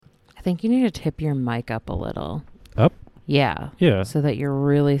I think you need to tip your mic up a little. Up? Yeah. Yeah. So that you're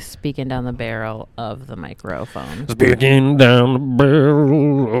really speaking down the barrel of the microphone. Speaking down the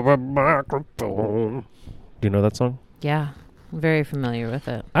barrel of a microphone. Do you know that song? Yeah. I'm very familiar with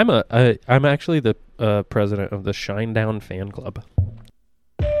it. I'm actually the president of the Shinedown fan club.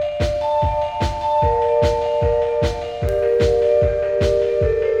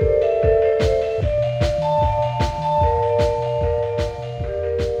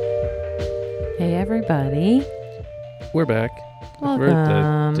 Hey, everybody. We're back.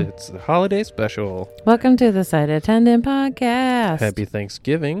 Welcome. It's the holiday special. Welcome to the Site Attendant Podcast. Happy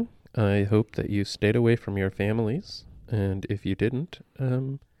Thanksgiving. I hope that you stayed away from your families. And if you didn't,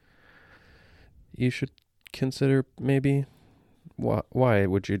 you should consider maybe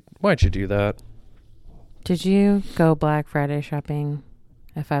why'd you do that? Did you go Black Friday shopping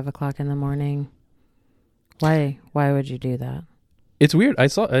at 5 o'clock in the morning? Why would you do that? It's weird. I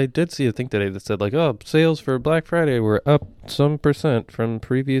did see a thing today that said like, oh, sales for Black Friday were up some % from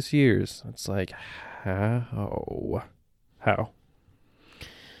previous years. It's like, how?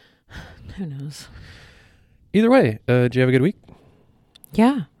 Who knows? Either way, did you have a good week?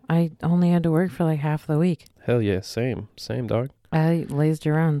 Yeah, I only had to work for like half the week. Hell yeah, same dog. I lazed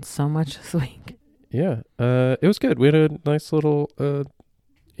around so much this week. Yeah, it was good. We had a nice little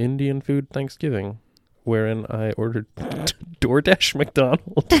Indian food Thanksgiving, wherein I ordered DoorDash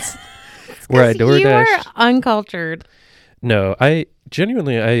McDonald's. Where I DoorDash. You are uncultured. No, I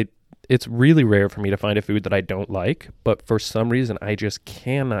genuinely, it's really rare for me to find a food that I don't like, but for some reason I just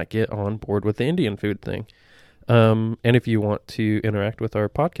cannot get on board with the Indian food thing. And if you want to interact with our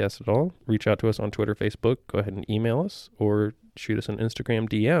podcast at all, reach out to us on Twitter, Facebook, go ahead and email us or shoot us an Instagram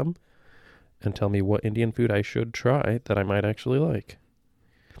DM and tell me what Indian food I should try that I might actually like.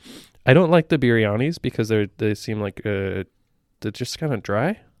 I don't like the biryanis because they seem like they're just kind of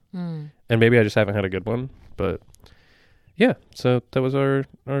dry. And maybe I just haven't had a good one, but yeah, so that was our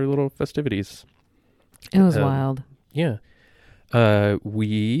little festivities. It was wild. Yeah.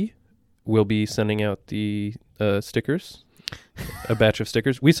 We will be sending out the stickers, a batch of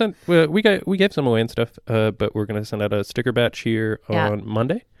stickers. We gave some away and stuff, but we're going to send out a sticker batch here on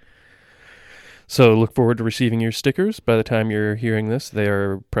Monday. So look forward to receiving your stickers. By the time you're hearing this, they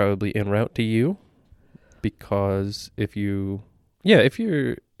are probably en route to you, because if you're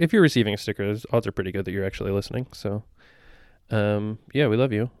receiving a sticker, the odds are pretty good that you're actually listening. So, we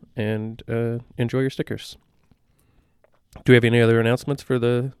love you and enjoy your stickers. Do we have any other announcements for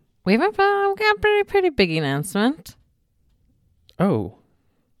the? We have a pretty big announcement. Oh,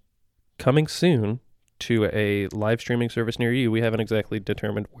 coming soon to a live streaming service near you. We haven't exactly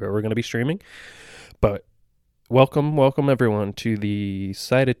determined where we're going to be streaming, but welcome everyone to the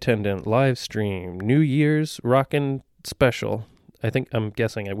Site Attendant live stream New Year's Rockin' Special. I'm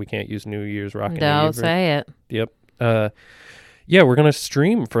guessing we can't use New Year's Rockin' Don't say it. Yep. We're going to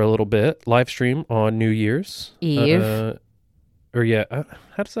stream for a little bit, live stream on New Year's Eve.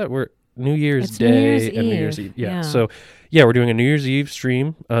 How does that work? New Year's It's Day New Year's and New Year's Eve. Eve. Yeah. Yeah. So, we're doing a New Year's Eve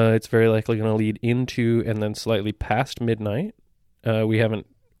stream. It's very likely going to lead into and then slightly past midnight. We haven't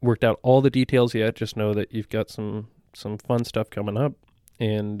worked out all the details yet. Just know that you've got some fun stuff coming up.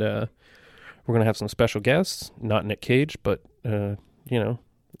 And we're going to have some special guests. Not Nick Cage, but, we'll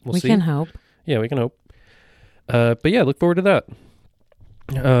see. We can hope. Yeah, we can hope. But yeah, look forward to that.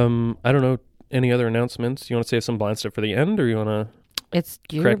 I don't know, any other announcements? You want to save some blind stuff for the end, or you want to... It's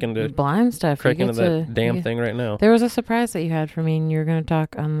your blind stuff. Crack into that damn thing right now. There was a surprise that you had for me, and you were going to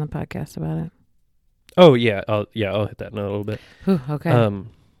talk on the podcast about it. Oh, yeah. I'll hit that in a little bit. Ooh, okay.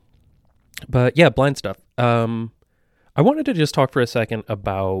 But yeah, blind stuff. I wanted to just talk for a second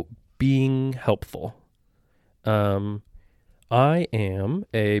about being helpful. I am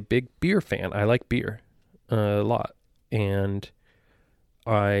a big beer fan. I like beer a lot. And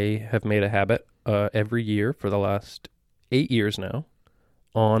I have made a habit every year for the last 8 years now.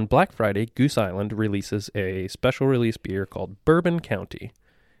 On Black Friday, Goose Island releases a special release beer called Bourbon County.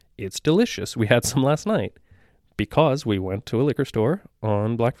 It's delicious. We had some last night because we went to a liquor store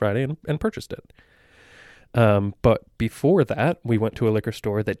on Black Friday and purchased it. But before that, we went to a liquor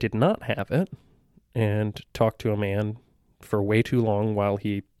store that did not have it and talked to a man for way too long while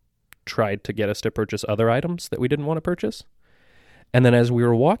he tried to get us to purchase other items that we didn't want to purchase. And then as we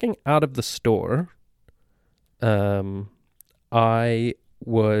were walking out of the store, I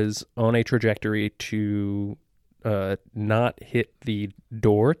was on a trajectory to not hit the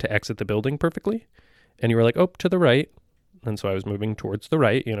door to exit the building perfectly. And you were like, oh, to the right. And so I was moving towards the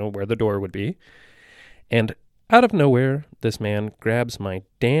right, where the door would be. And out of nowhere, this man grabs my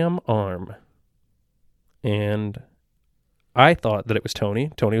damn arm. And I thought that it was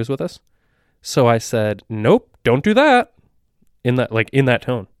Tony. Tony was with us. So I said, nope, don't do that. In that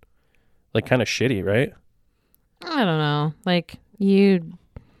tone. Like, kind of shitty, right? I don't know. Like, I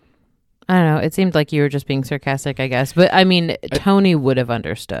don't know. It seemed like you were just being sarcastic, I guess. But, I mean, Tony would have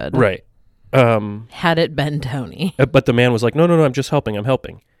understood. Right. Had it been Tony. But the man was like, no, I'm just helping. I'm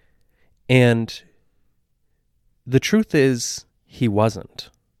helping. And the truth is, he wasn't.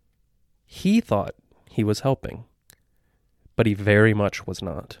 He thought he was helping, but he very much was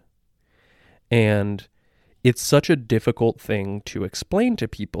not. And it's such a difficult thing to explain to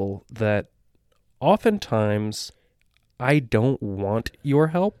people that oftentimes I don't want your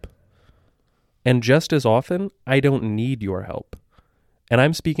help. And just as often, I don't need your help. And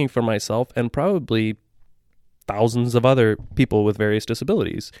I'm speaking for myself and probably thousands of other people with various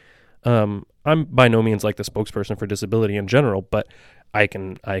disabilities. I'm by no means like the spokesperson for disability in general, but I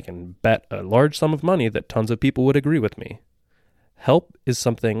can bet a large sum of money that tons of people would agree with me. Help is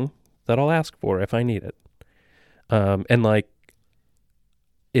something that I'll ask for if I need it. And like,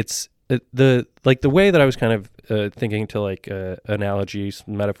 it's the way that I was kind of thinking to like analogy,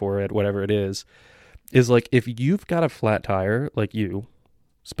 metaphor, whatever it is like if you've got a flat tire, like you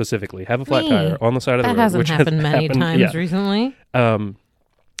specifically have a flat tire on the side of the road. That hasn't which happened has many happened, times recently.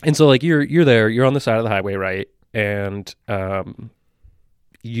 And so like you're there, you're on the side of the highway, right? And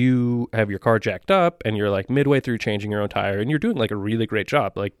you have your car jacked up and you're like midway through changing your own tire and you're doing like a really great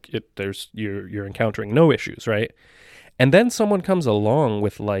job. Like you're encountering no issues, right? And then someone comes along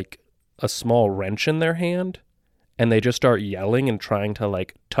with like a small wrench in their hand and they just start yelling and trying to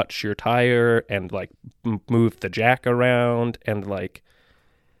like touch your tire and like move the jack around, and like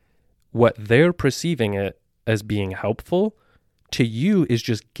what they're perceiving it as being helpful to you is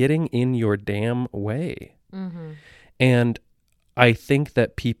just getting in your damn way. Mm-hmm. And I think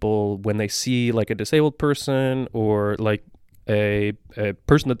that people, when they see like a disabled person or like a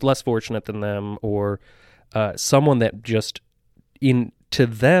person that's less fortunate than them, or someone that just to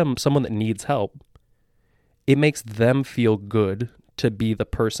them, someone that needs help, it makes them feel good to be the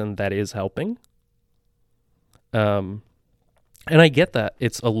person that is helping. And I get that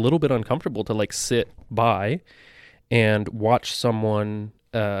it's a little bit uncomfortable to like sit by and watch someone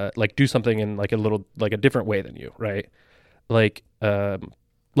like do something in like a different way than you, right? Like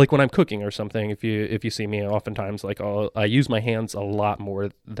when I'm cooking or something, if you see me, oftentimes like I use my hands a lot more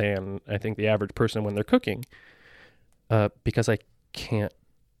than I think the average person when they're cooking, because I can't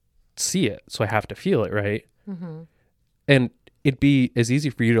see it, so I have to feel it, right? Mm-hmm. And it'd be as easy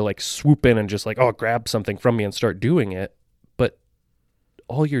for you to like swoop in and just like, oh, grab something from me and start doing it, but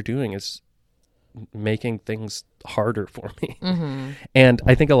all you're doing is making things harder for me. Mm-hmm. And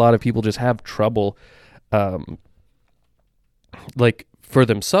I think a lot of people just have trouble like for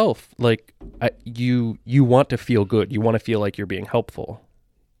themselves, like you want to feel good, you want to feel like you're being helpful,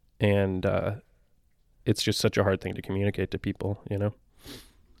 and it's just such a hard thing to communicate to people, you know?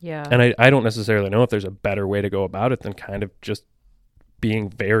 Yeah. And I don't necessarily know if there's a better way to go about it than kind of just being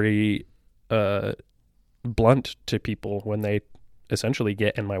very blunt to people when they essentially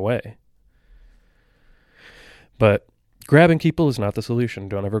get in my way. But grabbing people is not the solution.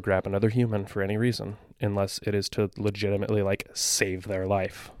 Don't ever grab another human for any reason, unless it is to legitimately like save their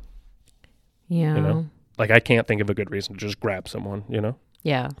life. Yeah. You know? Like I can't think of a good reason to just grab someone, you know?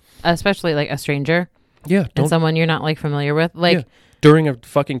 Yeah. Especially like a stranger. Yeah. And someone you're not like familiar with. Like, yeah. During a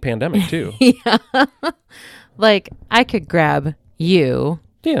fucking pandemic too. Yeah. Like I could grab you,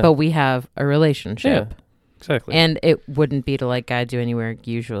 but we have a relationship. Yeah, exactly. And it wouldn't be to like guide you anywhere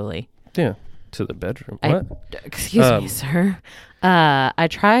usually. Yeah. To the bedroom. What? Excuse me, sir. I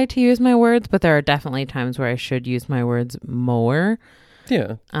try to use my words, but there are definitely times where I should use my words more.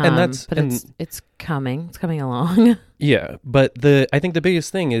 Yeah. And it's coming. It's coming along. Yeah. But I think the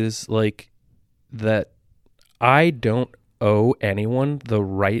biggest thing is like that I don't owe anyone the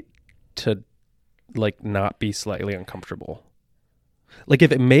right to like not be slightly uncomfortable. Like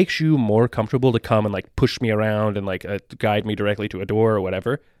if it makes you more comfortable to come and like push me around and like guide me directly to a door or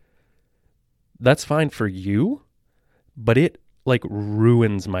whatever, that's fine for you, but it like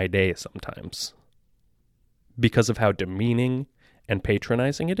ruins my day sometimes because of how demeaning and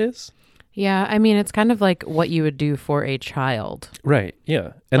patronizing it is. Yeah, I mean, it's kind of like what you would do for a child. Right,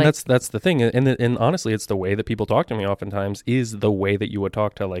 yeah. And like, that's the thing. And honestly, it's the way that people talk to me oftentimes is the way that you would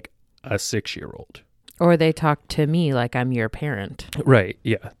talk to like a 6-year-old. Or they talk to me like I'm your parent. Right,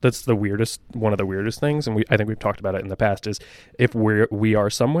 yeah. That's one of the weirdest things, and I think we've talked about it in the past, is if we are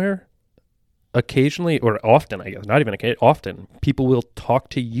somewhere, occasionally, or often, I guess, not even occasionally, often, people will talk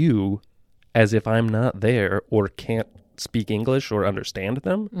to you as if I'm not there or can't speak English or understand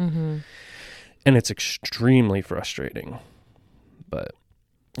them. Mm-hmm. And it's extremely frustrating. But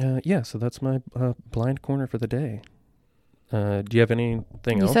yeah, so that's my blind corner for the day. Do you have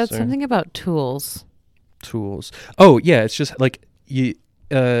anything else? You said something about tools. Tools. Oh yeah, it's just like you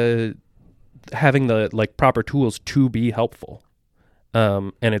having the like proper tools to be helpful.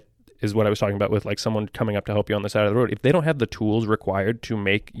 And it is what I was talking about with like someone coming up to help you on the side of the road. If they don't have the tools required to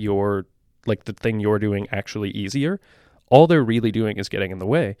make your like the thing you're doing actually easier, all they're really doing is getting in the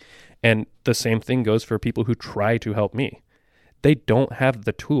way. And the same thing goes for people who try to help me. They don't have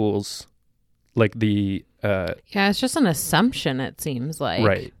the tools like the Yeah, it's just an assumption, it seems like.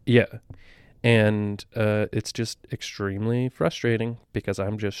 right. Yeah. And it's just extremely frustrating because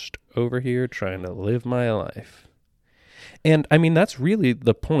I'm just over here trying to live my life. And I mean, that's really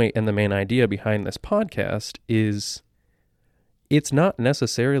the point and the main idea behind this podcast is it's not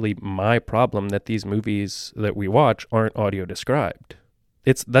necessarily my problem that these movies that we watch aren't audio described.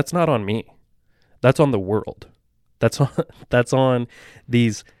 That's not on me. That's on the world. That's on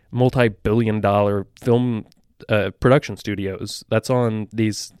these multi-billion-dollar film production studios. That's on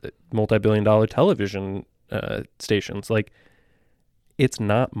these multi-billion-dollar television stations. Like, it's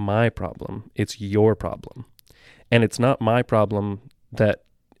not my problem. It's your problem. And it's not my problem that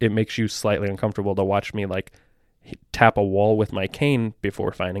it makes you slightly uncomfortable to watch me, like, tap a wall with my cane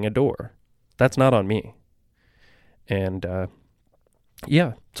before finding a door. That's not on me. And,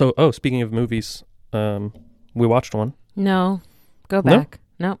 yeah. So, speaking of movies, we watched one. No. Go back.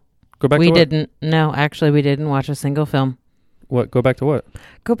 No. Go back to We what? didn't. No, actually, we didn't watch a single film. What? Go back to what?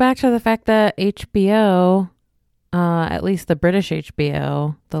 Go back to the fact that HBO, at least the British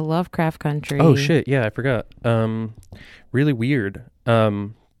HBO, the Lovecraft Country. Oh, shit. Yeah, I forgot. Really weird.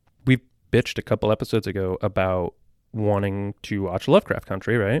 We bitched a couple episodes ago about wanting to watch Lovecraft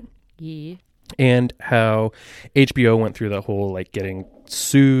Country, right? Yeah. And how HBO went through the whole, like, getting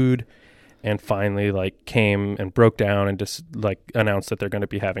sued and finally, like, came and broke down and just, like, announced that they're going to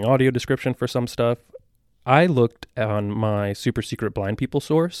be having audio description for some stuff. I looked on my super secret blind people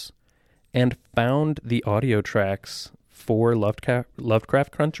source and found the audio tracks for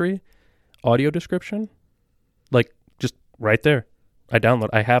Lovecraft Country audio description. Like, just right there.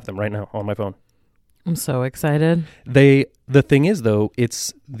 I have them right now on my phone. I'm so excited. The thing is, though,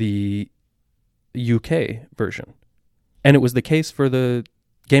 it's the UK version. And it was the case for the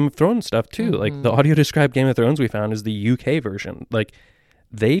Game of Thrones stuff, too. Mm-hmm. Like, the audio described Game of Thrones we found is the UK version. Like,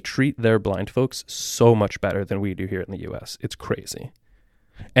 they treat their blind folks so much better than we do here in the US. It's crazy.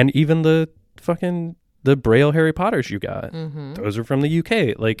 And even the Braille Harry Potters you got, those are from the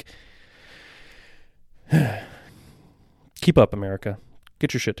UK. Like, keep up, America.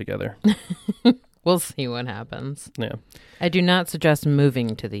 Get your shit together. We'll see what happens. Yeah. I do not suggest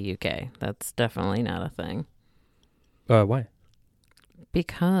moving to the UK. That's definitely not a thing. Why?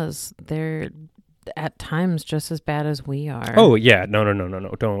 Because they're at times just as bad as we are. Oh yeah, no.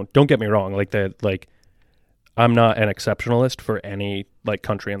 Don't get me wrong. Like I'm not an exceptionalist for any like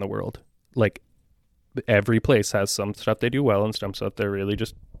country in the world. Like every place has some stuff they do well and some stuff they're really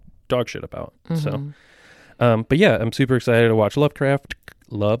just dog shit about. So, but yeah, I'm super excited to watch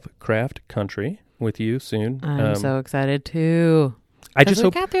Lovecraft Country with you soon. I'm so excited too. I just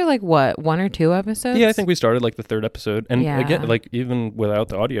hope. We got through like what, 1 or 2 episodes? Yeah, I think we started like the 3rd episode, and Yeah. again, like even without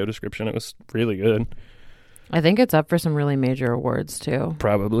the audio description, it was really good. I think it's up for some really major awards too.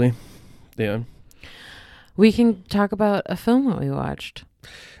 Probably, yeah. We can talk about a film that we watched.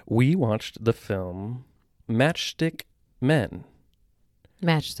 We watched the film Matchstick Men.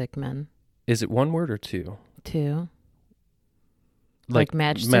 Matchstick Men. Is it one word or 2? 2. Like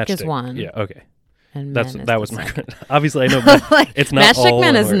matchstick is 1. Yeah, okay. And That men was is my. the second. Obviously, I know Like, it's not Matchstick all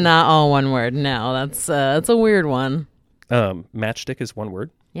Men one is word. not all one word. No, that's a weird one. Matchstick is one word.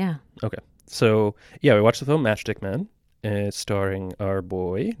 Yeah. Okay, so yeah, we watched the film Matchstick Men, starring our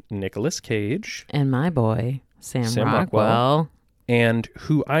boy Nicolas Cage And my boy, Sam Rockwell. Rockwell. And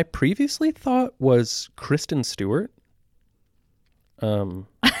who I previously thought was Kristen Stewart.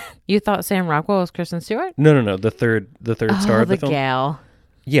 You thought Sam Rockwell was Kristen Stewart? No. The third star of the film. Gal.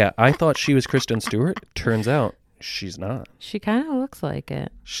 Yeah, I thought she was Kristen Stewart. Turns out she's not. She kind of looks like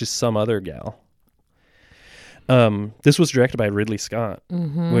it. She's some other gal. This was directed by Ridley Scott,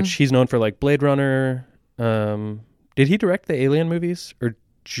 which he's known for like Blade Runner. Did he direct the Alien movies or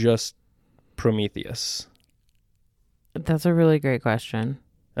just Prometheus? That's a really great question.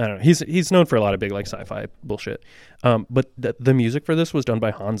 I don't know. He's known for a lot of big like sci-fi bullshit. But the music for this was done by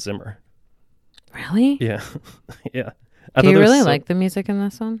Hans Zimmer. Really? Yeah, yeah. Do you really like the music in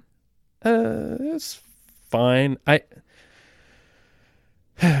this one? It's fine.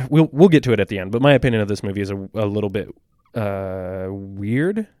 We'll get to it at the end, but my opinion of this movie is a little bit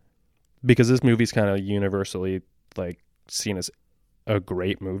weird because this movie's kind of universally like seen as a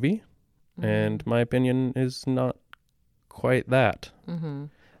great movie, Mm-hmm. and my opinion is not quite that.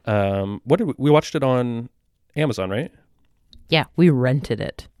 Mm-hmm. What did we watched it on Amazon, right? Yeah, we rented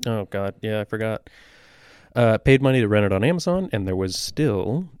it. Oh God, yeah, I forgot. Paid money to rent it on Amazon, and there was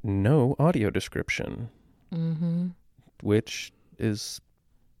still no audio description, Mm-hmm. which is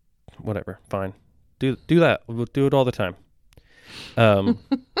whatever. Fine, do that. We'll do it all the time.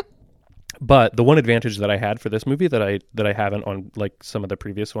 But the one advantage that I had for this movie that I haven't on like some of the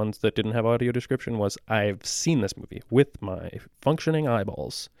previous ones that didn't have audio description was I've seen this movie with my functioning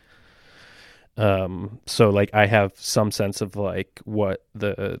eyeballs. So like I have some sense of like what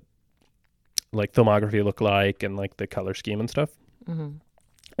the like filmography looked like and like the color scheme and stuff. Mm-hmm.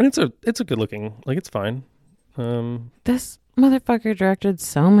 And it's a good looking, like it's fine. This motherfucker directed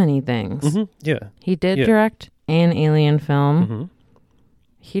so many things. Mm-hmm, yeah. He did Yeah. direct an Alien film. Mm-hmm.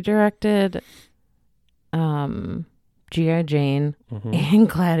 He directed G.I. Jane Mm-hmm. and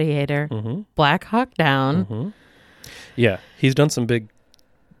Gladiator, Mm-hmm. Black Hawk Down. Mm-hmm. Yeah, he's done some big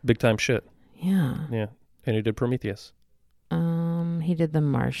time shit. Yeah. Yeah, and he did Prometheus. He did The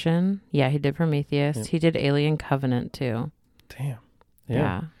Martian. Yeah, he did Prometheus. Yeah. He did Alien Covenant too. Damn.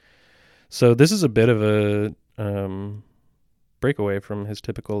 Yeah. So this is a bit of a breakaway from his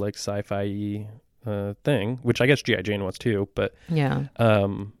typical like sci-fi thing, which I guess G.I. Jane was too. But Yeah.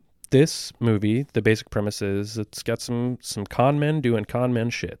 this movie, the basic premise is it's got some con men doing con men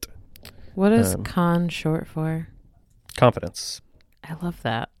shit. What is con short for? Confidence. I love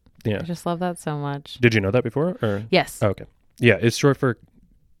that. Yeah. I just love that so much. Did you know that before? Or Yes. oh, okay. Yeah, it's short for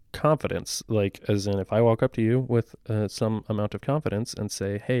confidence. Like, as in, if I walk up to you with some amount of confidence and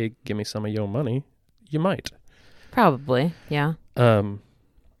say, "Hey, give me some of your money," you might. Probably. Yeah.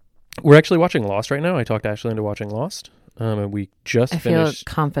 We're actually watching Lost right now. I talked Ashley into watching Lost, and we just I feel finished.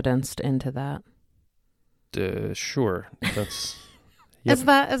 confidenced into that. Sure, that's. Yep. Is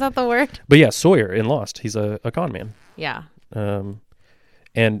that the word? But yeah, Sawyer in Lost, he's a con man. Yeah.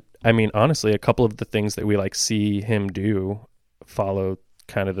 And I mean, honestly, a couple of the things that we like see him do follow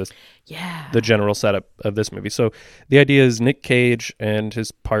kind of the general setup of this movie. So the idea is Nick Cage and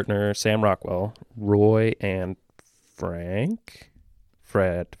his partner Sam Rockwell, Roy and Frank.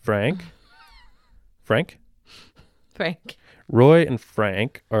 Roy and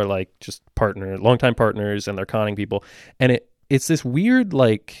Frank are like just longtime partners, and they're conning people. And it's this weird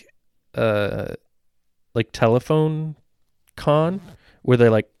like telephone con where they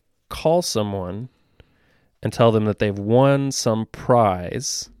like call someone and tell them that they've won some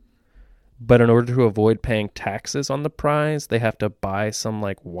prize, but in order to avoid paying taxes on the prize, they have to buy some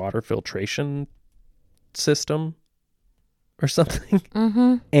like water filtration system or something.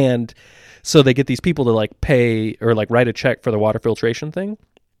 Mm-hmm. And so they get these people to like pay or like write a check for the water filtration thing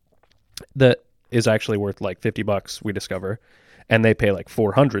that is actually worth like $50, we discover. And they pay like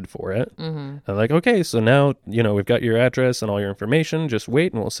 $400 for it. Mm-hmm. They're like, okay, so now, we've got your address and all your information. Just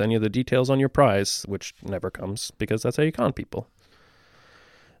wait and we'll send you the details on your prize, which never comes because that's how you con people.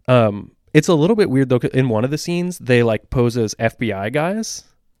 It's a little bit weird though. In one of the scenes, they like pose as FBI guys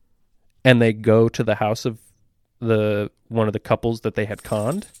and they go to the house of one of the couples that they had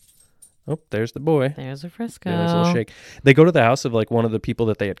conned. Oh, there's the boy. There's a Frisco. Yeah, there's a little shake. They go to the house of like one of the people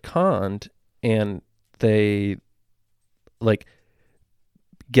that they had conned, and they like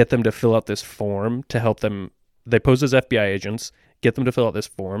get them to fill out this form to help them. They pose as FBI agents, get them to fill out this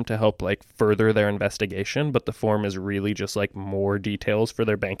form to help like further their investigation, but the form is really just like more details for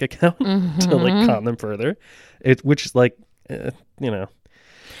their bank account to like con them further. Which is like,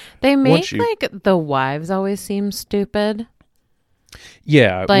 They make like the wives always seem stupid.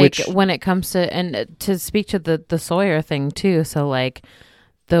 Yeah, like when it comes to, and to speak to the Sawyer thing too. So like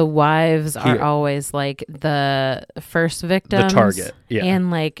the wives are always like the first victims, the target. Yeah, and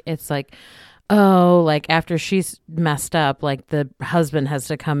like it's like, oh, like after she's messed up, like the husband has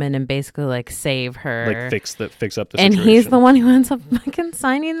to come in and basically like save her, like fix up the situation. And he's the one who ends up fucking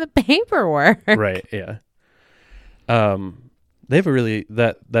signing the paperwork. Right. Yeah. They have a really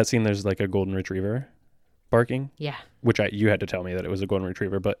that scene. There's like a golden retriever barking. Yeah. Which you had to tell me that it was a golden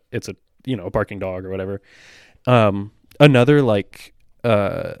retriever, but it's a a barking dog or whatever. Another like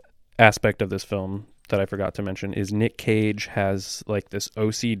aspect of this film that I forgot to mention is Nick Cage has like this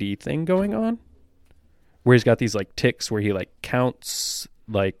OCD thing going on, where he's got these like tics where he like counts,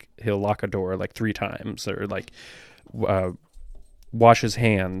 like he'll lock a door like 3 times, or like wash his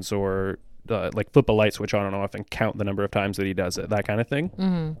hands, or like flip a light switch on and off and count the number of times that he does it, that kind of thing.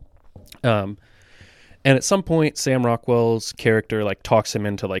 Mm-hmm. And at some point, Sam Rockwell's character like talks him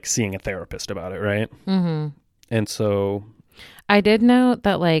into like seeing a therapist about it, right? Mm-hmm. And so I did note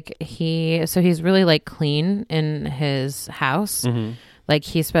that like he's really like clean in his house. Mm-hmm. Like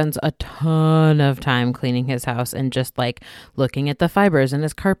he spends a ton of time cleaning his house and just like looking at the fibers in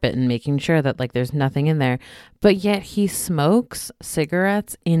his carpet and making sure that like there's nothing in there. But yet he smokes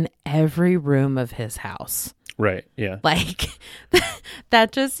cigarettes in every room of his house. Right. Yeah. Like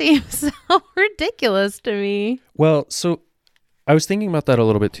that just seems so ridiculous to me. Well, so I was thinking about that a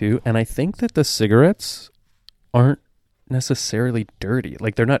little bit too, and I think that the cigarettes aren't necessarily dirty.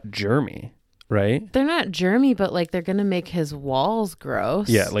 Like they're not germy. Right? They're not germy, but like they're gonna make his walls gross.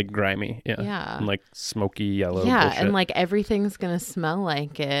 Yeah, like grimy. Yeah. Yeah. And like smoky yellow. Yeah, bullshit. and like everything's gonna smell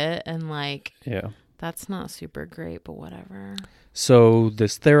like it, and like that's not super great, but whatever. So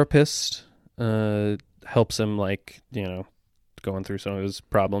this therapist helps him, like, you know, going through some of his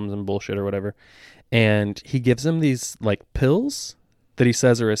problems and bullshit or whatever, and he gives him these like pills that he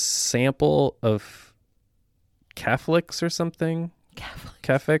says are a sample of Catholics or something.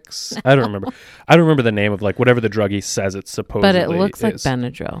 Catholics? I don't remember. I don't remember the name of like whatever the drug he says it's supposedly. But it looks like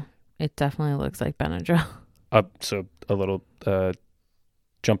Benadryl. It definitely looks like Benadryl. So a little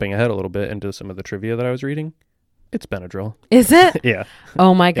jumping ahead a little bit into some of the trivia that I was reading. It's Benadryl. Is it? Yeah.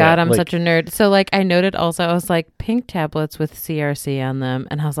 Oh my God, Yeah, I'm like, such a nerd. So like I noted also, I was like pink tablets with CRC on them.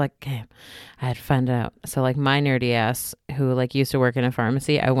 And I was like, damn, I had to find out. So like my nerdy ass who like used to work in a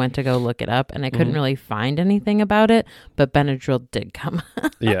pharmacy, I went to go look it up and I couldn't really find anything about it. But Benadryl did come.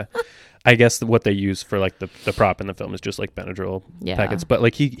 Yeah. I guess what they use for like the prop in the film is just like Benadryl packets. But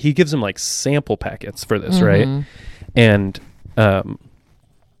like he gives him like sample packets for this, right? And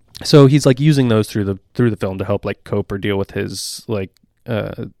so he's like using those through the film to help like cope or deal with his like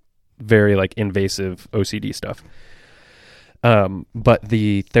very like invasive OCD stuff. But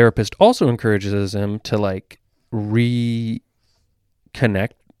the therapist also encourages him to like reconnect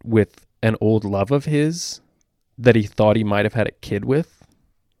with an old love of his that he thought he might have had a kid with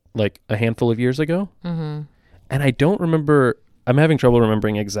like a handful of years ago. And I don't remember, I'm having trouble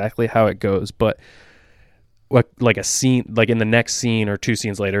remembering exactly how it goes, but like a scene, like in the next scene or two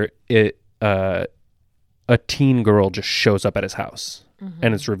scenes later, a teen girl just shows up at his house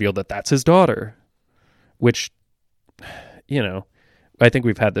and it's revealed that that's his daughter, which, you know, I think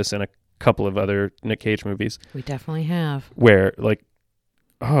we've had this in a couple of other Nick Cage movies. We definitely have. Where like,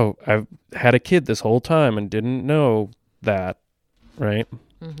 oh, I've had a kid this whole time and didn't know that, right?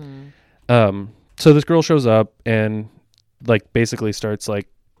 So this girl shows up and like basically starts like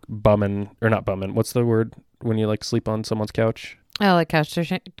bumming, or not bumming, what's the word when you like sleep on someone's couch? Oh, like couch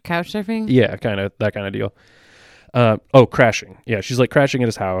surfing? Yeah, kind of that kind of deal. Crashing. Yeah, she's like crashing at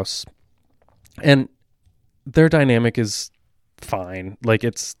his house. And their dynamic is fine. Like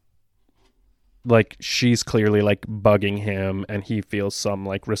it's like she's clearly like bugging him and he feels some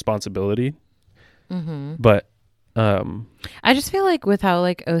like responsibility. But I just feel like with how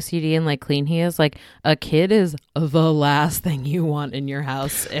like OCD and like clean he is, like a kid is the last thing you want in your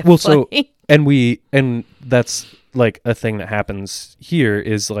house. And that's like a thing that happens here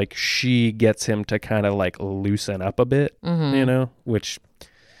is like she gets him to kind of like loosen up a bit, you know, which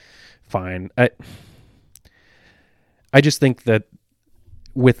fine. I just think that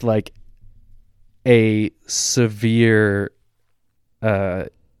with like a severe,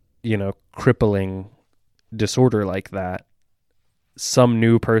 crippling disorder like that, some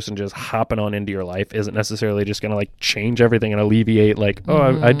new person just hopping on into your life isn't necessarily just going to like change everything and alleviate like,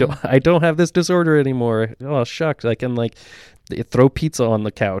 I don't have this disorder anymore. Oh, shucks. I can like throw pizza on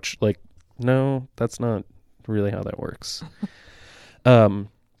the couch. Like, no, that's not really how that works.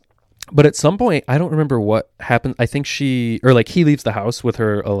 But at some point, I don't remember what happened. I think he leaves the house with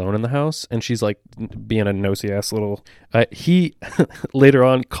her alone in the house, and she's like being a nosy ass little. He later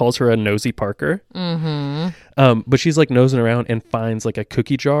on calls her a nosy Parker. But she's like nosing around and finds like a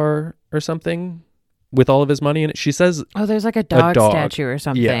cookie jar or something with all of his money in it. She says, "Oh, there's like a dog statue or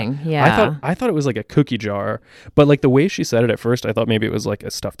something." Yeah. I thought it was like a cookie jar, but like the way she said it at first, I thought maybe it was like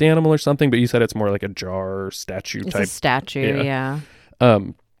a stuffed animal or something. But you said it's more like a jar or statue type. It's a statue, yeah.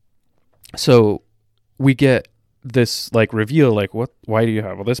 So we get this like reveal, like why do you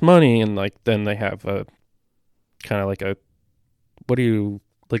have all this money? And like, then they have a kind of like a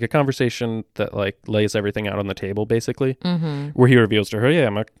conversation that like lays everything out on the table basically, where he reveals to her, yeah,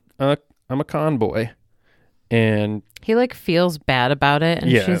 I'm a con boy. And he like feels bad about it. And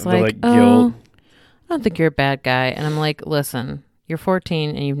she's like oh, guilt. I don't think you're a bad guy. And I'm like, listen, you're 14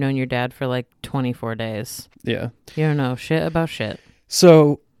 and you've known your dad for like 24 days. Yeah. You don't know shit about shit.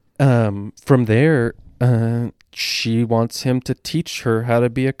 So, from there, she wants him to teach her how to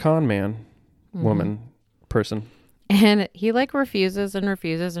be a con man, person. And he like refuses and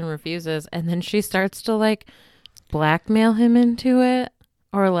refuses and refuses. And then she starts to like blackmail him into it?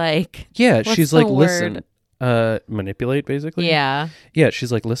 Or like, Yeah, what's she's the like, word? listen, manipulate basically. Yeah. Yeah,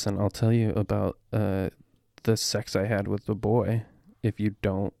 she's like, listen, I'll tell you about the sex I had with the boy if you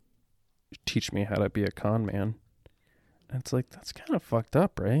don't teach me how to be a con man. And it's like, that's kind of fucked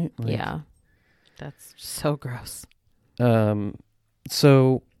up, right? Like, Yeah. That's so gross.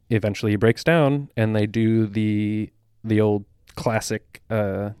 So eventually he breaks down and they do the old classic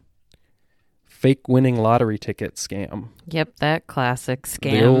fake winning lottery ticket scam. Yep, that classic The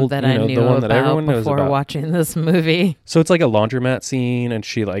scam old, that you I know, knew the one that about everyone knows before about. watching this movie. So it's like a laundromat scene and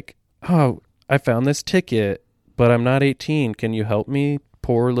she like, oh, I found this ticket, but I'm not 18. Can you help me?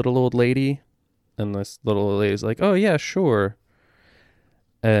 Poor little old lady. And this little old lady's like, oh yeah, sure.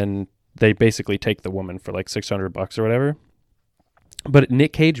 And they basically take the woman for like $600 or whatever. But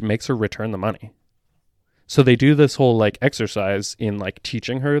Nick Cage makes her return the money. So they do this whole like exercise in like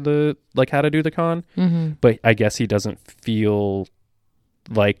teaching her the like how to do the con. Mm-hmm. But I guess he doesn't feel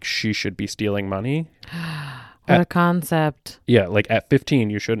like she should be stealing money. What a concept. Yeah, like at 15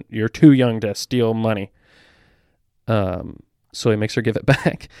 you're too young to steal money. So he makes her give it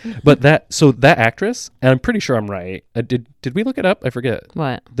back. But that actress, and I'm pretty sure I'm right. Did we look it up? I forget.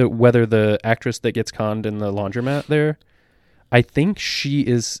 What? Whether the actress that gets conned in the laundromat there, I think she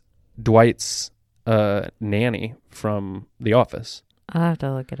is Dwight's nanny from The Office. I'll have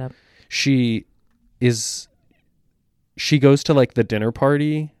to look it up. She goes to like the dinner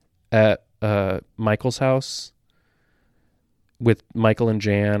party at Michael's house with Michael and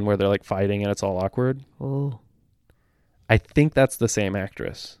Jan where they're like fighting and it's all awkward. Oh. I think that's the same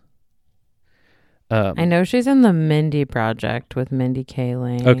actress. I know she's in the Mindy Project with Mindy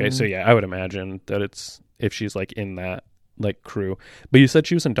Kaling. Okay, so yeah, I would imagine that it's if she's like in that like crew. But you said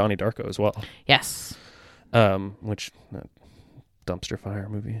she was in Donnie Darko as well. Yes. Which dumpster fire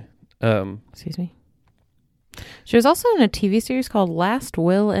movie. Excuse me. She was also in a TV series called Last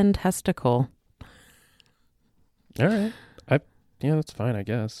Will and Testicle. All right. Yeah, that's fine, I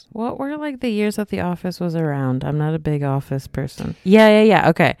guess. What were like the years that The Office was around? I'm not a big Office person. Yeah.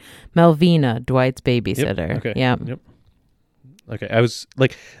 Okay. Melvina, Dwight's babysitter. Yep. Okay. Yeah. Yep. Okay. I was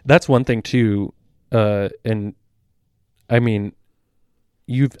like, that's one thing too. And I mean,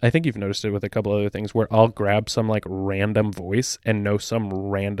 I think you've noticed it with a couple other things where I'll grab some like random voice and know some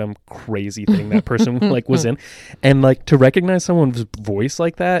random crazy thing that person like was in. And like to recognize someone's voice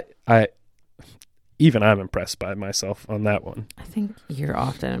like that, I'm impressed by myself on that one. I think you're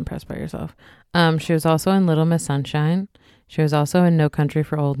often impressed by yourself. She was also in Little Miss Sunshine. She was also in No Country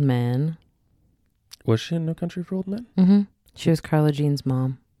for Old Men. Was she in No Country for Old Men? Mm-hmm. She was Carla Jean's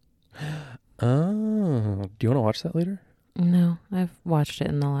mom. Oh, do you want to watch that later? No, I've watched it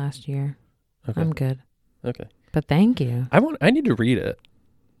in the last year. Okay. I'm good. Okay. But thank you. I need to read it.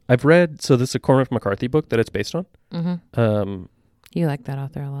 I've read, so this is a Cormac McCarthy book that it's based on. Mm-hmm. You like that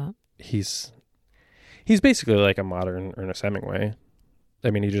author a lot. He's basically like a modern Ernest Hemingway.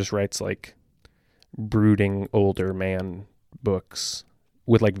 I mean, he just writes like brooding older man books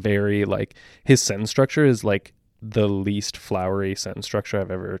with like very like his sentence structure is like the least flowery sentence structure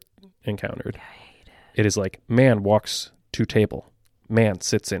I've ever encountered. I hate it. It is like man walks to table, man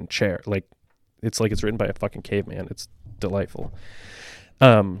sits in chair. Like it's written by a fucking caveman. It's delightful.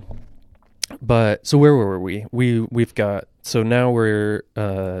 But so where were we? We've got so now we're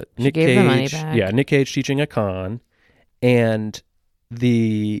Nick gave Cage. the money back. Yeah, Nick Cage teaching a con, and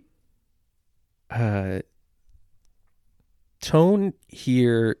the tone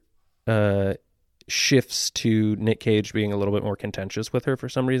here shifts to Nick Cage being a little bit more contentious with her for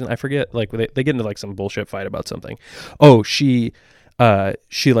some reason. I forget. Like they get into like some bullshit fight about something. Oh, she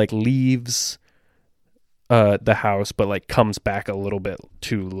like leaves the house but like comes back a little bit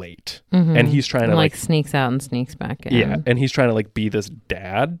too late. Mm-hmm. And he's trying to like sneaks out and sneaks back in. Yeah, and he's trying to like be this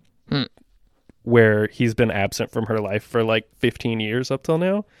dad where he's been absent from her life for like 15 years up till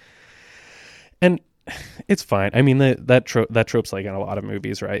now. And it's fine. I mean that trope's like in a lot of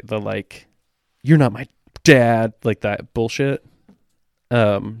movies, right? The like you're not my dad, like that bullshit.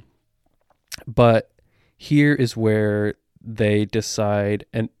 But here is where they decide,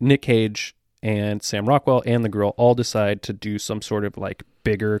 and Nick Cage and Sam Rockwell and the girl all decide to do some sort of like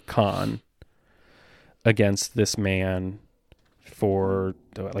bigger con against this man for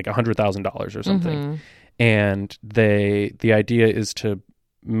like $100,000 or something. Mm-hmm. And the idea is to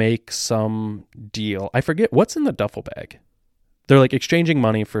make some deal. I forget what's in the duffel bag. They're like exchanging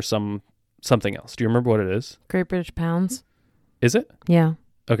money for something else. Do you remember what it is? Great British Pounds. Is it? Yeah.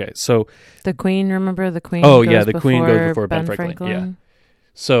 Okay, so The Queen, remember the Queen? Oh yeah, the Queen goes before Ben Franklin. Yeah.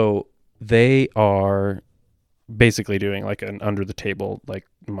 So they are basically doing like an under the table like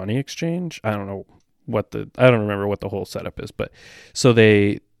money exchange. I don't know I don't remember what the whole setup is, but so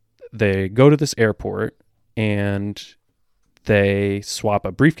they go to this airport and they swap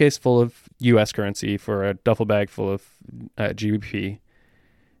a briefcase full of US currency for a duffel bag full of GBP,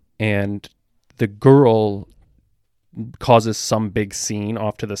 and the girl causes some big scene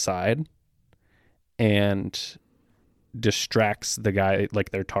off to the side and distracts the guy,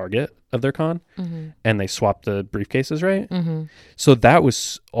 like their target of their con, and they swap the briefcases, right? So that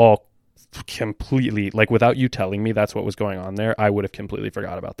was all completely, like, without you telling me that's what was going on there, I would have completely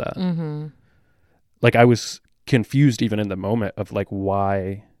forgot about that. Like, I was confused even in the moment of like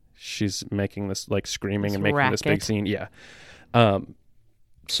why she's making this, like, screaming and making this big scene. Yeah.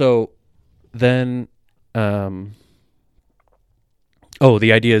 So then the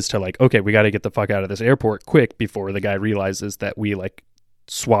idea is to, like, okay, we got to get the fuck out of this airport quick before the guy realizes that we, like,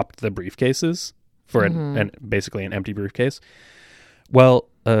 swapped the briefcases for basically an empty briefcase. Well,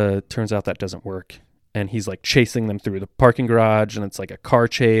 turns out that doesn't work, and he's, like, chasing them through the parking garage, and it's like a car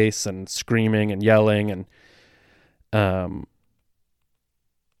chase and screaming and yelling, and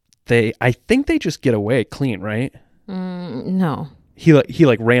I think they just get away clean, right? No. He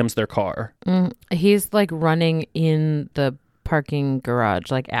like rams their car. He's like running in the parking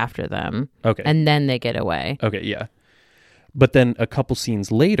garage, like, after them. Okay. And then they get away. Okay, yeah. But then a couple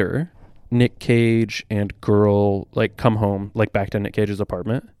scenes later, Nick Cage and girl, like, come home, like, back to Nick Cage's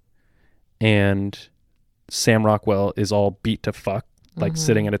apartment, and Sam Rockwell is all beat to fuck, like,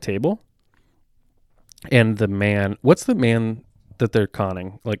 sitting at a table. And the man, what's the man that they're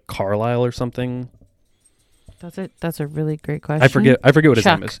conning? Like Carlisle or something? That's a really great question. I forget what his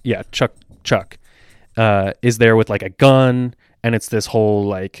name is. Yeah, Chuck. Is there with, like, a gun, and it's this whole,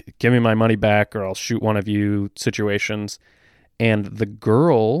 like, give me my money back or I'll shoot one of you situations. And the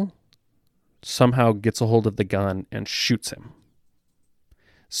girl somehow gets a hold of the gun and shoots him.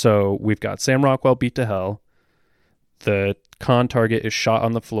 So we've got Sam Rockwell beat to hell. The con target is shot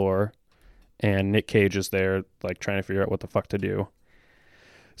on the floor, and Nick Cage is there, like, trying to figure out what the fuck to do.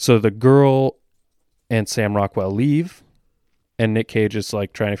 So the girl and Sam Rockwell leave, and Nick Cage is,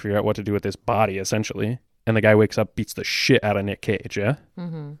 like, trying to figure out what to do with his body, essentially. And the guy wakes up, beats the shit out of Nick Cage, yeah?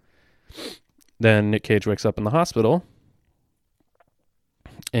 Then Nick Cage wakes up in the hospital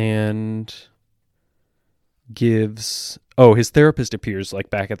and gives... Oh, his therapist appears, like,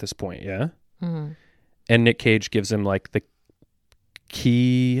 back at this point, yeah? And Nick Cage gives him, like, the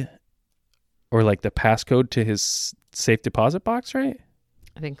key or, like, the passcode to his safe deposit box, right?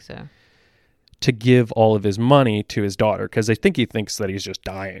 I think so. To give all of his money to his daughter, because I think he thinks that he's just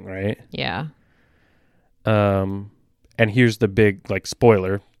dying, right? Yeah. And here's the big, like,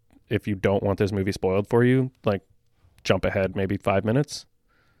 spoiler. If you don't want this movie spoiled for you, like, jump ahead maybe 5 minutes.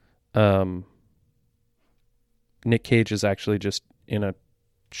 Nick Cage is actually just in a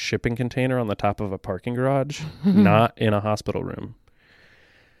shipping container on the top of a parking garage, not in a hospital room.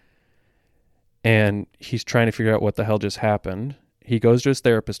 And he's trying to figure out what the hell just happened. He goes to his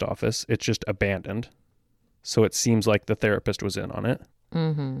therapist's office. It's just abandoned. So it seems like the therapist was in on it.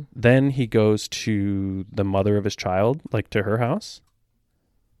 Then he goes to the mother of his child, like, to her house.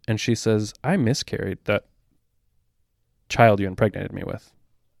 And she says, I miscarried that child you impregnated me with.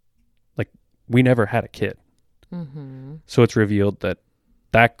 Like, we never had a kid. So it's revealed that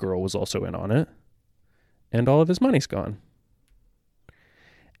that girl was also in on it. And all of his money's gone.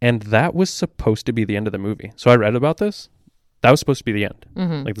 And that was supposed to be the end of the movie. So I read about this. That was supposed to be the end.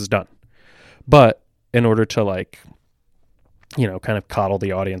 Like, this is done. But in order to, like, you know, kind of coddle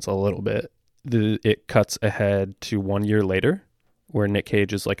the audience a little bit, it cuts ahead to 1 year later, where Nick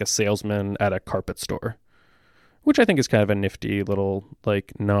Cage is, like, a salesman at a carpet store, which I think is kind of a nifty little,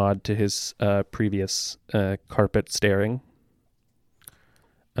 like, nod to his previous carpet staring.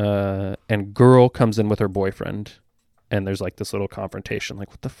 And girl comes in with her boyfriend, and there's, like, this little confrontation. Like,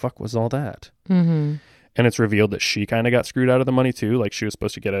 what the fuck was all that? And it's revealed that she kind of got screwed out of the money too. Like, she was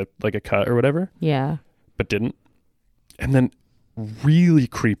supposed to get a cut or whatever. Yeah. But didn't. And then really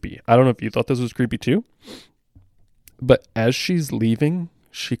creepy. I don't know if you thought this was creepy too. But as she's leaving,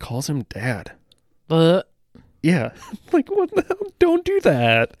 she calls him dad. Yeah. Like, what the hell? Don't do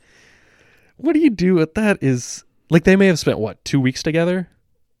that. What do you do with that? Is, like, they may have spent, what, 2 weeks together?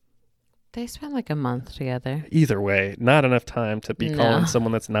 They spent like a month together. Either way, not enough time to be calling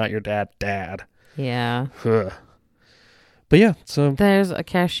someone that's not your dad. Yeah. Ugh. But yeah, so there's a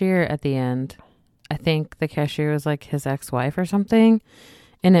cashier at the end. I think the cashier was, like, his ex-wife or something.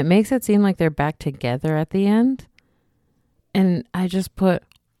 And it makes it seem like they're back together at the end. And I just put,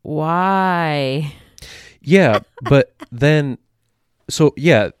 why? Yeah, but then, so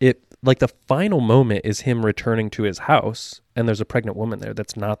yeah, it, like, the final moment is him returning to his house, and there's a pregnant woman there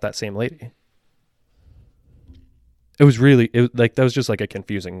that's not that same lady. It was really like that was just like a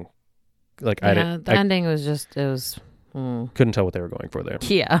confusing. Like Yeah, the ending was just couldn't tell what they were going for there.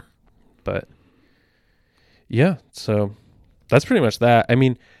 Yeah. But yeah, so that's pretty much that. I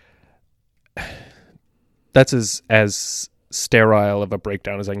mean, that's as sterile of a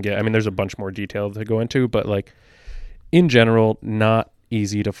breakdown as I can get. I mean, there's a bunch more detail to go into, but like in general, not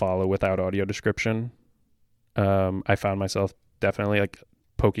easy to follow without audio description. I found myself definitely like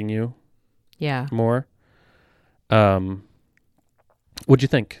poking you more. What'd you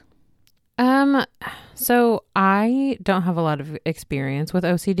think? So I don't have a lot of experience with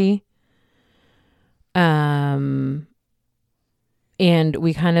OCD. And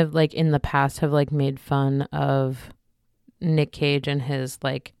we kind of like in the past have like made fun of Nick Cage and his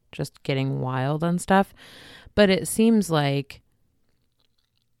like just getting wild and stuff. But it seems like,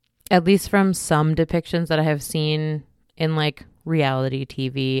 at least from some depictions that I have seen in like reality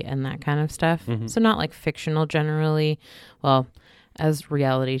TV and that kind of stuff. Mm-hmm. So not like fictional generally. Well, as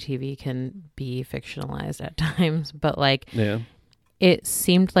reality TV can be fictionalized at times, but like it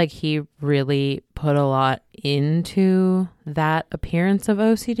seemed like he really put a lot into that appearance of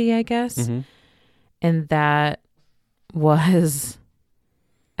OCD, I guess. Mm-hmm. And that was,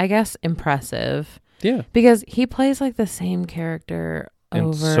 I guess, impressive. Yeah. Because he plays like the same character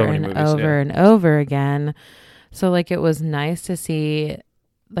over and over again. So like it was nice to see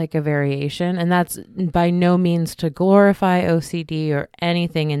like a variation, and that's by no means to glorify OCD or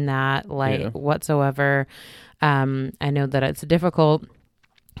anything in that light whatsoever. I know that it's difficult,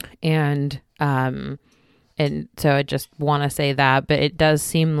 and so I just want to say that, but it does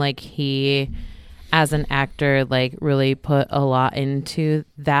seem like he, as an actor, like really put a lot into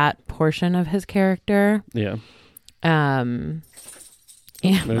that portion of his character. Yeah. There's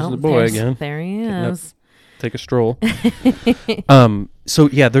the boy again. There he is. Take a stroll. So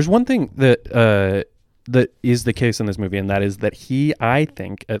yeah, there's one thing that is the case in this movie, and that is that he, I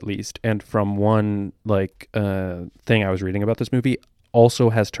think at least, and from one like thing I was reading about this movie, also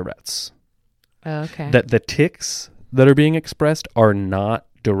has Tourette's. Oh, okay. That the tics that are being expressed are not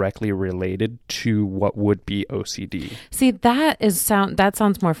directly related to what would be OCD. See, that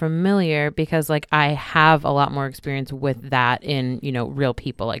sounds more familiar, because like I have a lot more experience with that in, real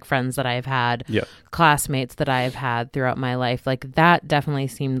people, like friends that I've had, classmates that I've had throughout my life. Like that definitely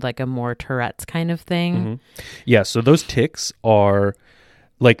seemed like a more Tourette's kind of thing. Mm-hmm. Yeah, so those tics are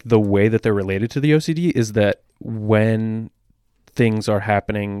like, the way that they're related to the OCD is that when things are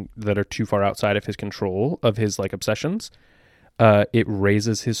happening that are too far outside of his control, of his like obsessions, it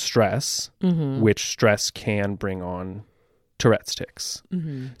raises his stress, which stress can bring on Tourette's tics.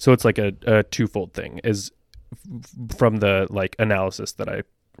 Mm-hmm. So it's like a twofold thing, is from the like analysis that I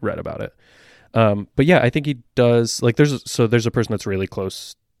read about it. But yeah, I think he does. Like there's a person that's really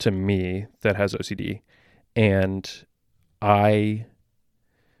close to me that has OCD, and I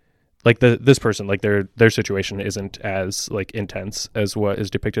like this person, like their situation isn't as like intense as what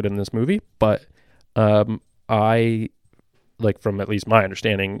is depicted in this movie, but I, like, from at least my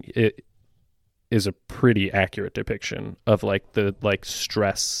understanding, it is a pretty accurate depiction of like the like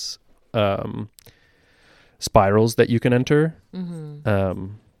stress spirals that you can enter. Mm-hmm.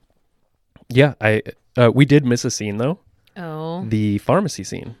 We did miss a scene though. Oh. The pharmacy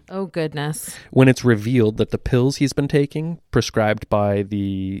scene. Oh goodness. When it's revealed that the pills he's been taking, prescribed by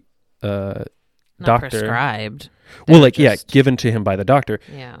the Not doctor. Prescribed. Well, like given to him by the doctor.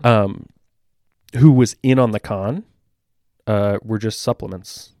 Yeah. Who was in on the con. Were just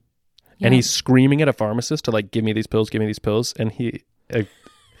supplements. Yeah. And he's screaming at a pharmacist to like, give me these pills. And a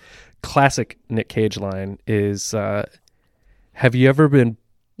classic Nick Cage line is, have you ever been,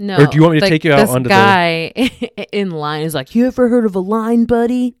 no, or do you want me to take you out onto the guy in line is like, you ever heard of a line,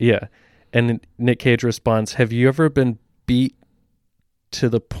 buddy? Yeah. And Nick Cage responds, have you ever been beat to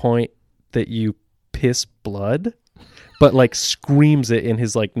the point that you piss blood? But like screams it in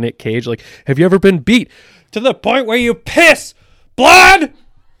his like Nick Cage, like, have you ever been beat to the point where you piss blood?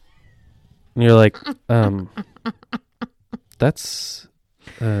 And you're like, that's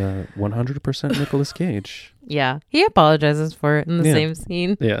 100% Nicolas Cage. Yeah, he apologizes for it in the same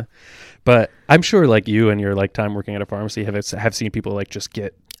scene. Yeah, but I'm sure like you and your like time working at a pharmacy have seen people like just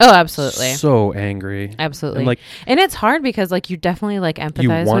get absolutely so angry. Absolutely. And it's hard because like you definitely like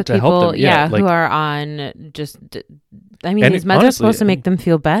empathize with people like, who are on just, I mean, these meds are supposed to make them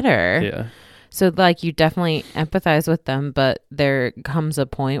feel better. Yeah. So like you definitely empathize with them, but there comes a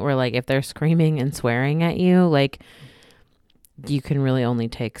point where like if they're screaming and swearing at you, like you can really only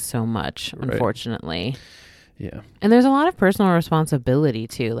take so much, unfortunately. Yeah. And there's a lot of personal responsibility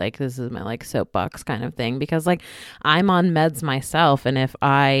too. Like this is my like soapbox kind of thing, because like I'm on meds myself, and if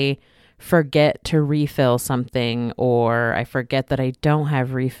I forget to refill something, or I forget that I don't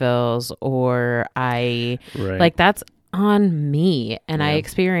have refills, or like that's on me. And I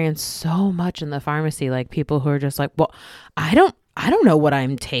experience so much in the pharmacy, like people who are just like, well, I don't know what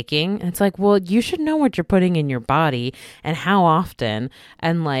I'm taking. And it's like, well, you should know what you're putting in your body and how often,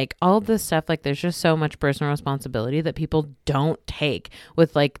 and like all of this stuff. Like there's just so much personal responsibility that people don't take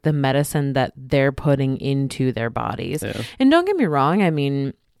with like the medicine that they're putting into their bodies. And don't get me wrong, I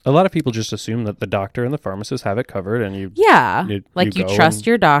mean, a lot of people just assume that the doctor and the pharmacist have it covered, and you trust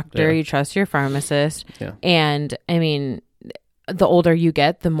your doctor, you trust your pharmacist. And I mean, the older you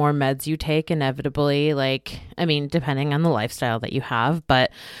get, the more meds you take, inevitably. Like, I mean, depending on the lifestyle that you have,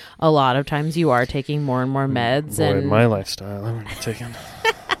 but a lot of times you are taking more and more meds. Boy, and my lifestyle, I'm taking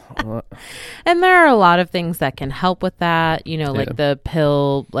a lot. And there are a lot of things that can help with that, you know, like the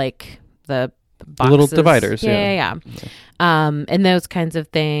pill, like the boxes. Little dividers. And those kinds of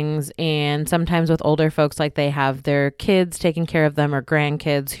things. And sometimes with older folks, like they have their kids taking care of them, or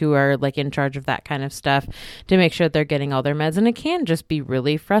grandkids who are like in charge of that kind of stuff to make sure they're getting all their meds. And it can just be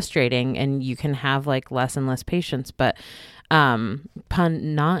really frustrating, and you can have like less and less patience, but pun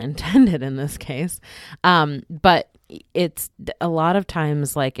not intended in this case. But it's a lot of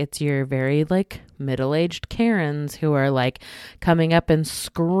times like it's your very like middle-aged Karens who are like coming up and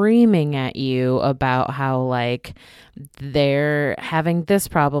screaming at you about how like they're having this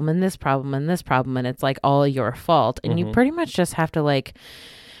problem and this problem and this problem, and it's like all your fault. And you pretty much just have to like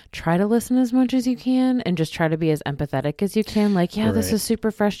try to listen as much as you can and just try to be as empathetic as you can. Like, this is super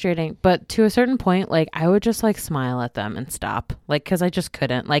frustrating. But to a certain point, like I would just like smile at them and stop, like, because I just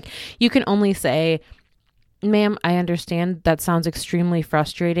couldn't. Like, you can only say, ma'am, I understand that sounds extremely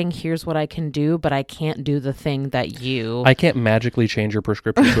frustrating. Here's what I can do, but I can't do the thing that you... I can't magically change your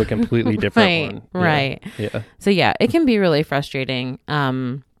prescription to a completely different one. Right. Yeah. So yeah, it can be really frustrating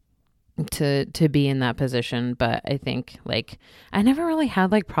to be in that position. But I think like I never really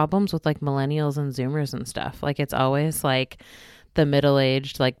had like problems with like millennials and Zoomers and stuff. Like it's always like the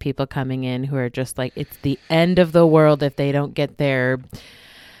middle-aged like people coming in who are just like, it's the end of the world if they don't get their...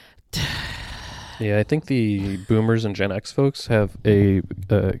 Yeah, I think the boomers and Gen X folks have a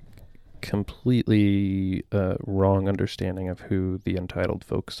completely wrong understanding of who the entitled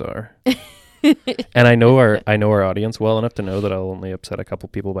folks are. And I know our audience well enough to know that I'll only upset a couple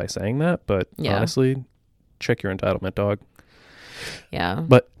people by saying that, but honestly, check your entitlement, dog. Yeah.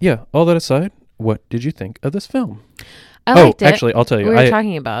 But yeah, all that aside, what did you think of this film? I liked it. Actually, I'll tell you. We were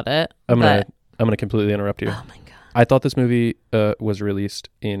talking about it. I'm gonna completely interrupt you. Oh my god. I thought this movie was released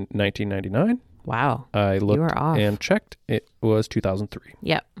in 1999. Wow. I looked you were off. and checked. It was 2003.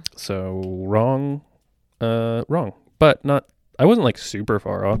 Yep. So wrong. But not, I wasn't like super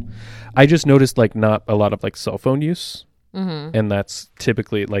far off. I just noticed like not a lot of like cell phone use. Mm-hmm. And that's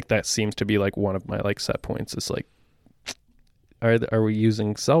typically like, that seems to be like one of my like set points. It's like, are we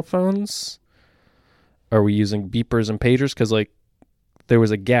using cell phones? Are we using beepers and pagers? Because like there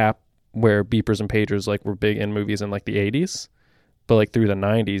was a gap where beepers and pagers like were big in movies in like the 80s. But like through the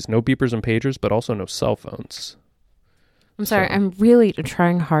 90s, no beepers and pagers, but also no cell phones. I'm sorry. I'm really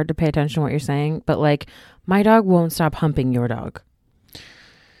trying hard to pay attention to what you're saying. But like my dog won't stop humping your dog.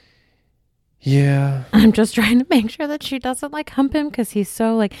 Yeah. I'm just trying to make sure that she doesn't like hump him because he's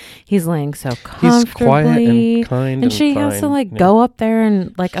so like, he's laying so comfortably. He's quiet and kind and she has to like go up there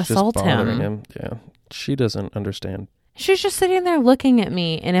and like She's assault just bothering him. Yeah. She doesn't understand. She's just sitting there looking at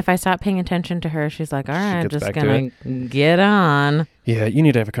me. And if I stop paying attention to her, she's like, all right, I'm just going to get on. Yeah, you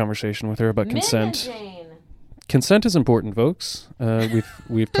need to have a conversation with her about consent. Consent is important, folks.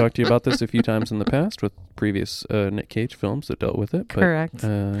 We've talked to you about this a few times in the past with previous Nick Cage films that dealt with it. But, correct.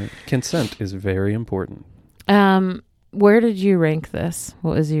 Consent is very important. Where did you rank this?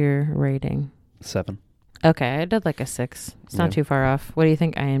 What was your rating? 7. Okay, I did like a 6. It's not too far off. What do you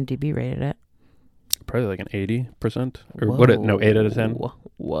think IMDb rated it? Probably like an 80%. Or what? No, 8 out of 10.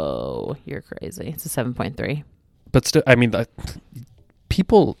 Whoa, you're crazy. It's a 7.3. But still, I mean,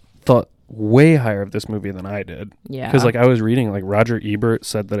 people thought way higher of this movie than I did. Yeah. Because like I was reading, like Roger Ebert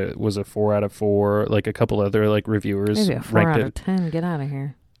said that it was a 4 out of 4. Like a couple other like reviewers maybe a 4 out of 10. Get out of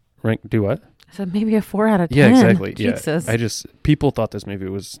here. Do what? I said maybe a 4 out of 10. Yeah, exactly. Jesus. Yeah. People thought this movie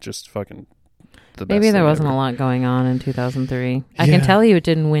was just fucking the best. Maybe there wasn't a lot going on in 2003. I can tell you it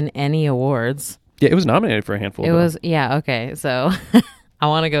didn't win any awards. Yeah, it was nominated for a handful. Okay. So I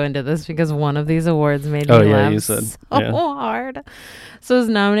want to go into this because one of these awards made me laugh so hard. So it was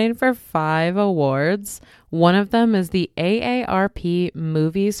nominated for 5 awards. One of them is the AARP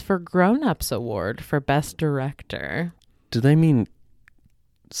Movies for Grown-Ups Award for Best Director. Do they mean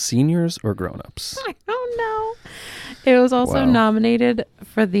seniors or grown-ups? I don't know. It was also Wow. nominated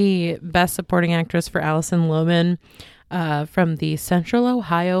for the Best Supporting Actress for Allison Lohman from the Central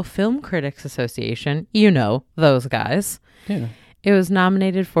Ohio Film Critics Association. You know, those guys. Yeah. It was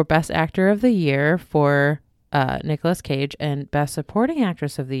nominated for Best Actor of the Year for Nicolas Cage and Best Supporting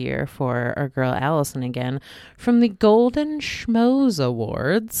Actress of the Year for our girl Allison again from the Golden Schmoes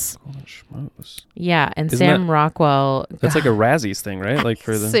Awards. Golden Schmoes. Yeah, and Isn't Sam Rockwell. That's like a Razzies thing, right? Like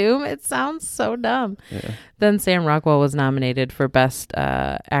for the. Assume it sounds so dumb. Yeah. Then Sam Rockwell was nominated for Best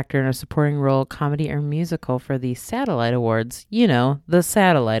Actor in a Supporting Role, Comedy or Musical for the Satellite Awards. You know, the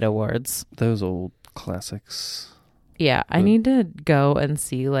Satellite Awards. Those old classics. Yeah, I need to go and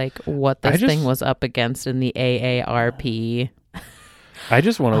see like what this thing was up against in the AARP. I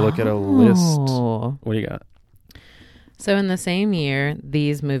just want to look at a list. Oh. What do you got? So in the same year,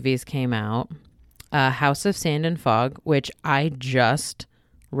 these movies came out. House of Sand and Fog, which I just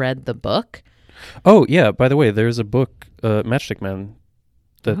read the book. Oh, yeah. By the way, there's a book, Matchstick Men,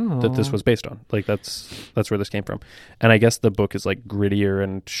 that this was based on. Like that's where this came from. And I guess the book is like grittier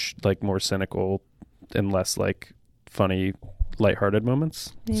and like more cynical and less like funny, lighthearted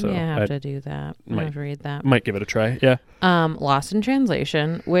moments. Maybe so I have to do that. I have to read that. Might give it a try. Yeah. Lost in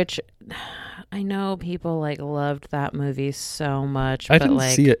Translation, which I know people like loved that movie so much. I didn't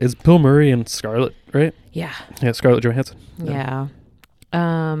see it. Is Bill Murray and Scarlett, right? Yeah. Yeah, Scarlett Johansson. Yeah.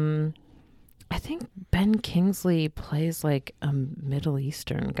 I think Ben Kingsley plays like a Middle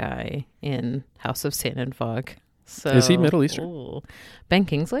Eastern guy in House of Sand and Fog. So Is he Middle Eastern? Ooh. Ben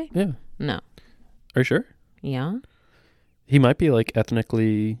Kingsley? Yeah. No. Are you sure? Yeah. He might be like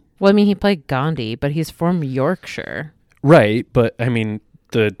ethnically. Well, I mean, he played Gandhi, but he's from Yorkshire. Right, but I mean,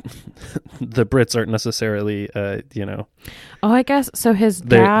 the Brits aren't necessarily, Oh, I guess so. His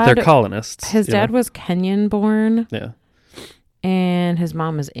dad, they're colonists. His dad was Kenyan born. Yeah. And his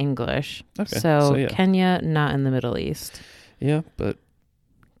mom is English. Okay. So yeah. Kenya, not in the Middle East. Yeah, but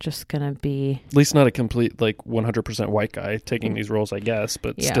just gonna be at least not a complete like 100% white guy taking these roles, I guess,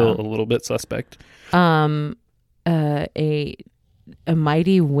 but still a little bit suspect. A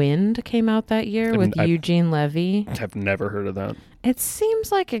Mighty Wind came out that year with Eugene Levy. I've never heard of that. It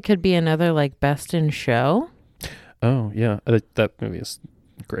seems like it could be another like Best in Show. Oh yeah, that movie is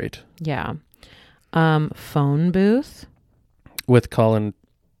great. Yeah. Phone Booth with Colin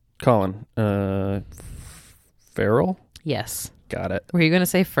Farrell. Yes. Got it. Were you going to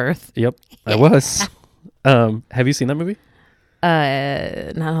say Firth? Yep, I was. Have you seen that movie?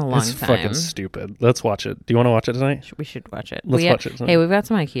 Not in a long it's time. Fucking stupid. Let's watch it. Do you want to watch it tonight? We should watch it. Let's watch it tonight. Hey, we've got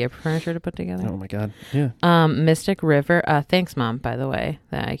some IKEA furniture to put together. Oh my god. Yeah. Mystic River. Thanks, Mom, by the way.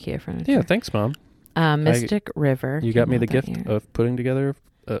 The IKEA furniture. Yeah, thanks, Mom. Mystic River. You got me the gift of putting together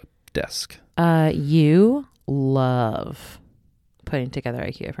a desk. You love putting together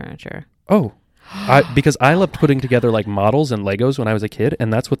IKEA furniture. Oh. Because I loved putting together like models and Legos when I was a kid,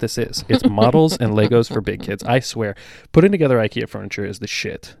 and that's what this is. It's models and Legos for big kids. I swear, putting together IKEA furniture is the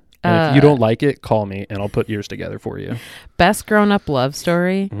shit. And if you don't like it, call me and I'll put yours together for you. Best grown-up love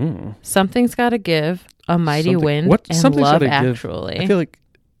story. Something's Gotta Give, A Mighty Wind, and Love Actually. I feel like,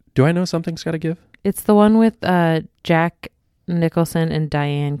 do I know Something's Gotta Give? It's the one with Jack Nicholson and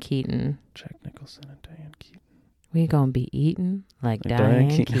Diane Keaton. Jack Nicholson and Diane Keaton. We gonna be eating like Diane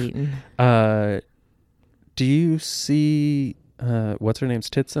Keaton. Do you see what's her name's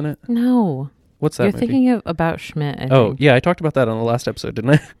tits in it? No. What's that? You're movie? thinking of About Schmidt. I Oh think. yeah, I talked about that on the last episode,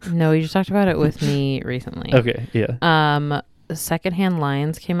 didn't I? No, you just talked about it with me recently. Okay, yeah. Secondhand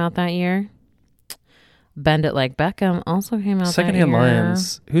Lions came out that year. Bend It Like Beckham also came out Secondhand that year.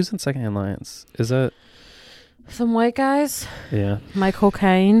 Lions. Who's in Secondhand Lions? Is that some white guys? Yeah. Michael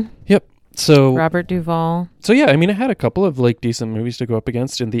Caine. Yep. So Robert Duvall. So yeah, I mean, it had a couple of like decent movies to go up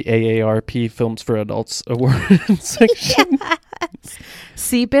against in the AARP Films for Adults award section. Yes.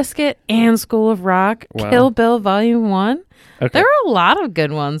 Seabiscuit and School of Rock. Wow. Kill Bill Volume 1. Okay. There were a lot of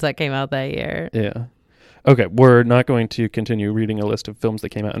good ones that came out that year. Yeah. Okay, we're not going to continue reading a list of films that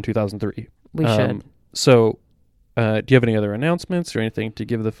came out in 2003. We should. So, do you have any other announcements or anything to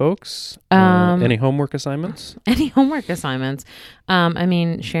give the folks? Any homework assignments? Any homework assignments? I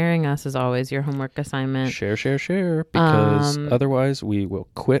mean, sharing us is always your homework assignment. Share, because otherwise we will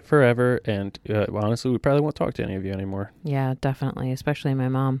quit forever, and honestly, we probably won't talk to any of you anymore. Yeah, definitely, especially my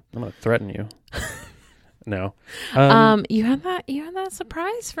mom. I'm going to threaten you. No. You had that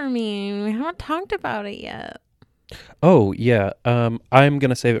surprise for me. We haven't talked about it yet. Oh, yeah. I'm going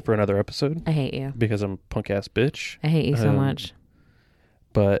to save it for another episode. I hate you. Because I'm a punk-ass bitch. I hate you so much.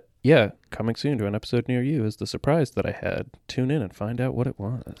 But, yeah, coming soon to an episode near you is the surprise that I had. Tune in and find out what it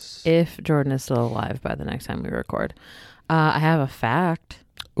was. If Jordan is still alive by the next time we record. I have a fact.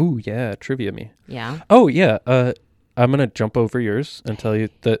 Ooh, yeah, trivia me. Yeah. Oh, yeah. I'm going to jump over yours and tell you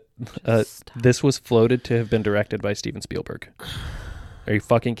that this was floated to have been directed by Steven Spielberg. Are you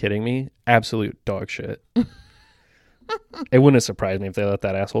fucking kidding me? Absolute dog shit. It wouldn't have surprised me if they let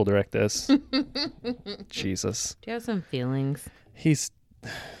that asshole direct this. Jesus. Do you have some feelings?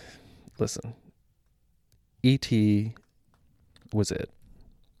 Listen. E.T. was it.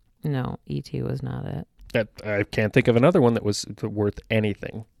 No, E.T. was not it. I can't think of another one that was worth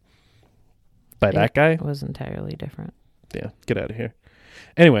anything. By that guy? It was entirely different. Yeah, get out of here.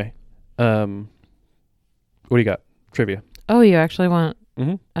 Anyway, what do you got? Trivia. Oh, you actually want...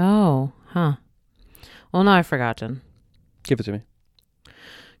 Mm-hmm. Oh, huh. Well, no, I've forgotten. Give it to me.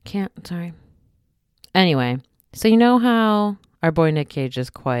 Sorry. Anyway, so you know how our boy Nick Cage is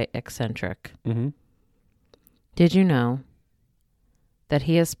quite eccentric? Mm-hmm. Did you know that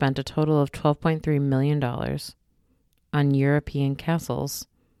he has spent a total of $12.3 million on European castles,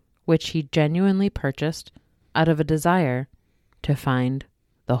 which he genuinely purchased out of a desire to find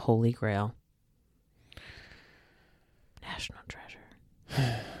the Holy Grail? National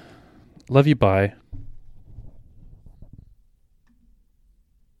treasure. Love you, bye.